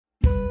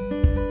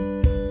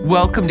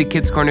Welcome to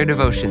Kids Corner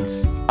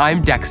Devotions.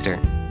 I'm Dexter.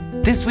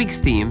 This week's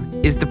theme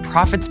is the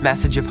Prophet's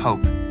Message of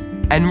Hope,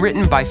 and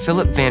written by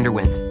Philip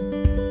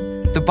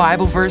Vanderwind. The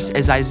Bible verse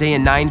is Isaiah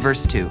 9,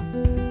 verse 2.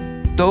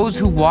 Those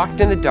who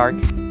walked in the dark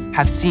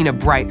have seen a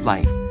bright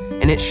light,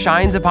 and it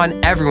shines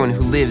upon everyone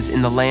who lives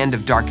in the land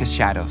of darkest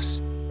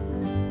shadows.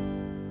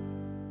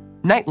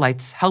 Night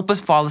lights help us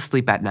fall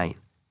asleep at night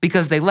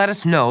because they let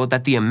us know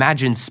that the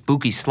imagined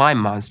spooky slime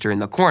monster in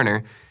the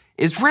corner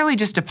is really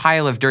just a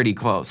pile of dirty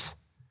clothes.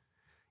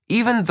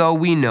 Even though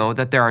we know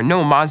that there are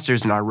no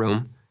monsters in our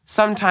room,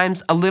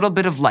 sometimes a little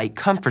bit of light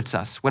comforts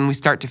us when we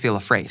start to feel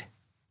afraid.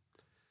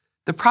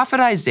 The prophet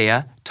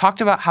Isaiah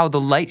talked about how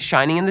the light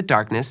shining in the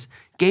darkness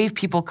gave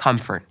people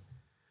comfort.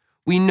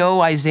 We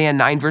know Isaiah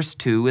 9 verse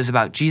 2 is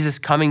about Jesus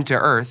coming to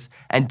earth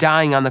and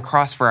dying on the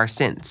cross for our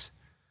sins.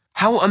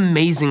 How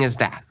amazing is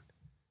that?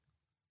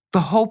 The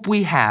hope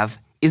we have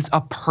is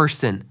a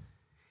person.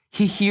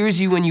 He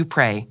hears you when you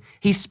pray.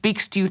 He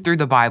speaks to you through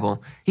the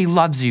Bible. He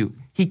loves you.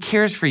 He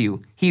cares for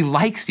you. He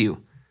likes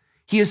you.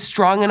 He is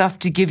strong enough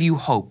to give you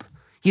hope.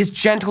 He is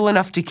gentle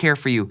enough to care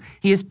for you.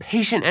 He is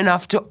patient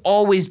enough to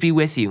always be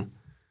with you.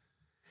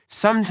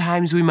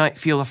 Sometimes we might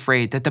feel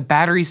afraid that the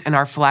batteries in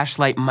our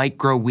flashlight might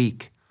grow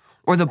weak,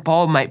 or the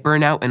bulb might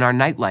burn out in our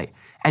nightlight,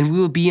 and we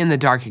will be in the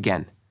dark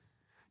again.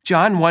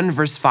 John 1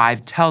 verse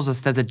 5 tells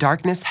us that the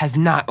darkness has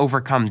not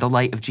overcome the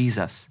light of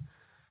Jesus.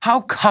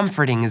 How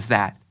comforting is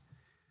that?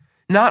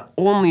 Not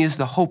only is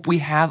the hope we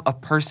have a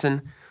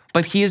person,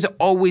 but he is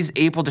always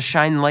able to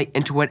shine light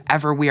into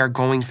whatever we are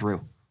going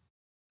through.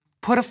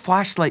 Put a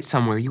flashlight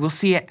somewhere. You will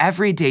see it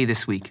every day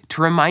this week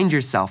to remind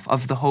yourself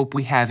of the hope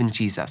we have in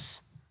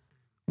Jesus.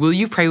 Will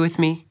you pray with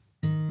me?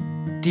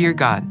 Dear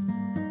God,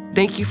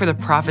 thank you for the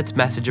prophet's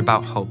message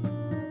about hope.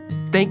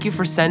 Thank you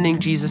for sending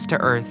Jesus to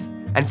earth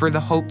and for the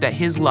hope that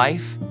his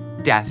life,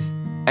 death,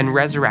 and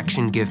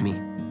resurrection give me.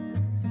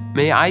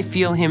 May I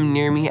feel him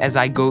near me as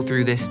I go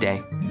through this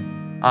day.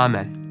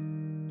 Amen.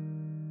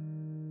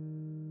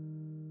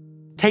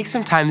 Take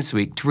some time this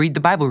week to read the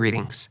Bible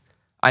readings,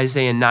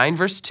 Isaiah 9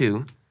 verse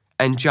 2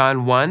 and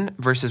John 1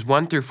 verses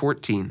 1 through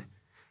 14,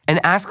 and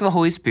ask the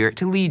Holy Spirit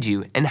to lead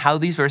you in how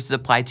these verses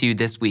apply to you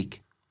this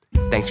week.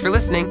 Thanks for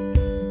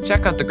listening.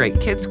 Check out the great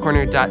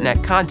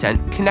kidscorner.net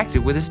content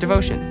connected with this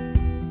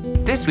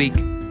devotion. This week,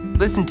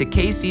 listen to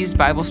KC's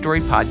Bible Story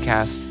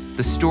podcast,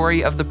 The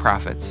Story of the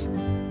Prophets.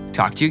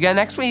 Talk to you again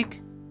next week.